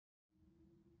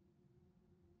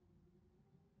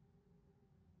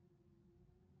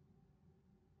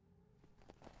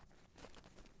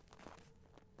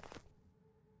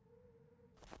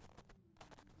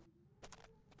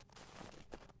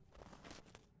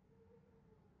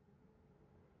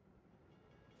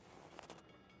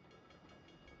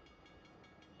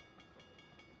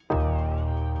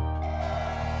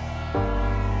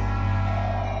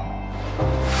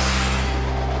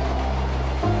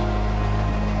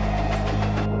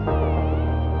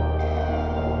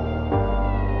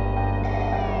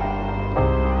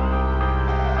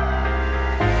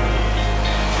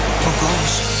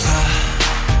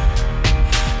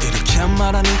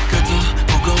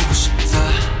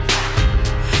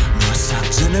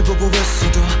오랜만에 보고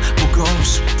있어도 보고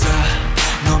싶다.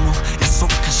 너무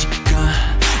약속한 시간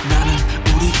나는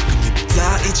우리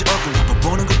꿈이다. 이제 얼굴 한번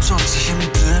보는 것조차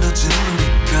힘들어진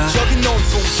우리가. 저긴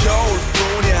온통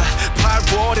겨울뿐이야.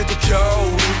 8월에도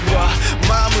겨울이 와.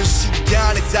 마음은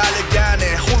시간에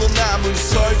달려가네. 홀로 남은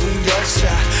설국열차.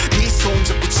 네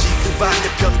손잡고 지금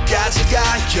반대편까지 가.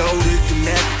 겨울을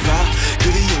끝내봐.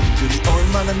 그리움들이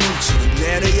얼마나 눈치를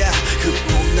내려야 그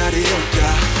봄날이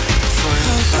올까.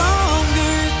 허공을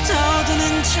떠도는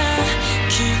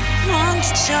자기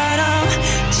먼지처럼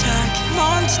자기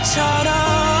먼지처럼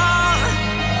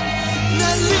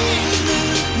날리는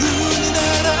눈이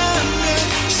나라면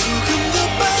조금 더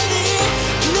빨리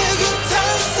내게 닿을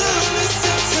수 있을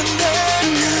텐데.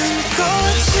 난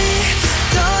꽃이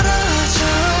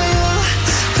떨어져요.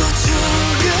 또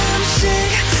조금씩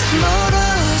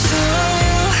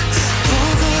멀어져요.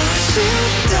 보고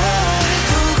싶다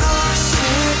보고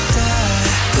싶다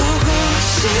보고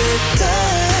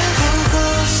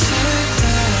싶다.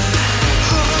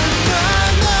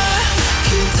 얼마나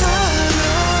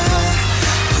기다려야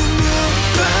분명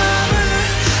밤을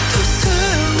더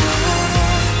세워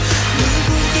널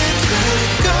보게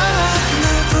될까. 날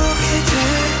보게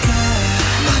될까.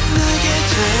 만나게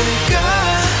될까.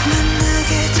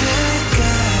 만나게 될까.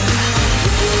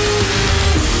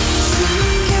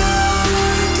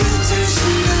 숨겨온 끝을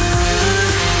지나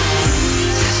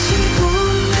다시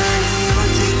봄날이 올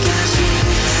때까지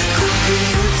꽃이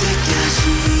올 때까지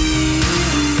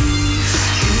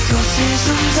그곳에 좀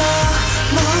더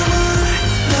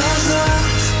머물러줘.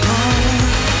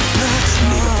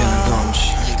 네가 변한 건지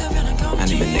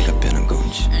아니면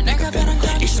내가 변한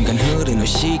건지. 이 순간 흐르는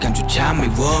시간조차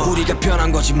미워. 우리가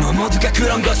변한 거지 뭐. 모두가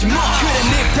그런 거지 뭐. 그래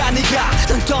늙다 네가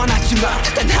넌 떠났지만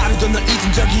단 하루도 널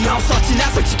잊은 적이 없었지. 나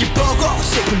솔직히 보고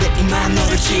싶은데 이만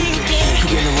너를 지울게.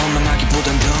 그게 널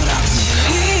원망하기보단 덜 아프니까.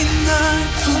 이날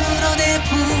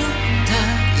풀어내본다.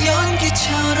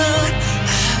 연기처럼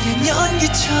하얀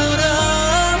연기처럼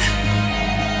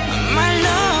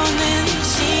말로는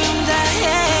지운다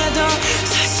해도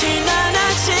사실 난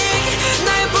아직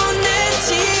날 보내지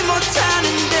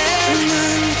못하는데. 난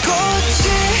꽃이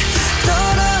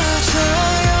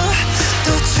떨어져요. 또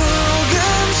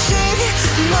조금씩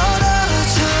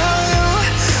멀어져요.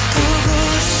 보고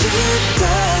싶다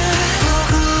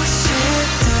보고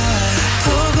싶다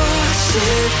보고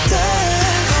싶다